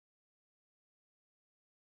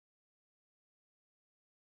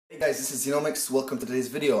Hey guys, this is Xenomex. Welcome to today's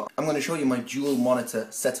video. I'm going to show you my dual monitor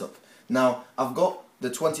setup. Now, I've got the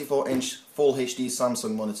 24-inch Full HD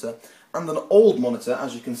Samsung monitor and an old monitor,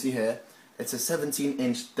 as you can see here. It's a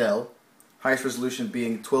 17-inch Dell, highest resolution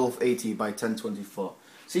being 1280 by 1024.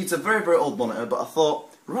 See, it's a very, very old monitor, but I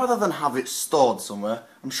thought, rather than have it stored somewhere,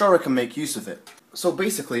 I'm sure I can make use of it. So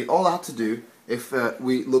basically, all I had to do, if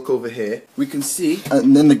we look over here, we can see,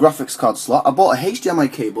 and in the graphics card slot, I bought a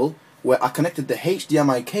HDMI cable, where I connected the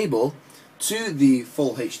HDMI cable to the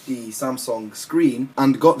Full HD Samsung screen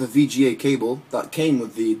and got the VGA cable that came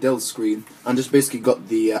with the Dell screen and just basically got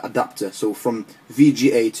the adapter, so from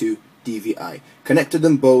VGA to DVI. Connected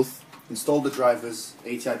them both, installed the drivers,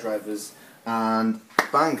 ATI drivers, and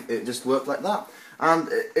bang, it just worked like that. And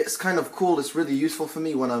it's kind of cool, it's really useful for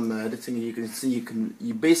me when I'm editing. You can see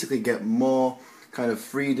you basically get more kind of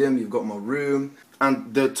freedom, you've got more room.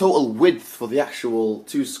 And the total width for the actual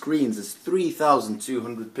two screens is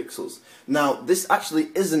 3,200 pixels. Now, this actually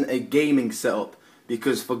isn't a gaming setup,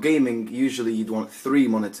 because for gaming, usually you'd want 3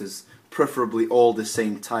 monitors, preferably all the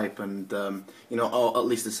same type and, you know, or at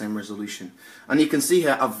least the same resolution. And you can see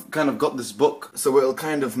here, I've kind of got this book, so it'll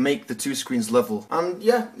kind of make the two screens level. And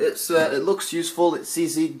yeah, it looks useful, it's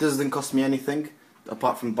easy, doesn't cost me anything,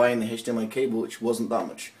 apart from buying the HDMI cable, which wasn't that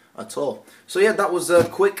much at all. So yeah, that was a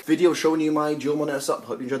quick video showing you my dual monitor setup.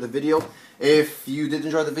 Hope you enjoyed the video. If you did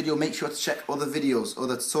enjoy the video, make sure to check other videos,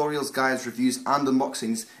 other tutorials, guides, reviews and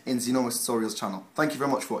unboxings in Xenomex Tutorials channel. Thank you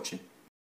very much for watching.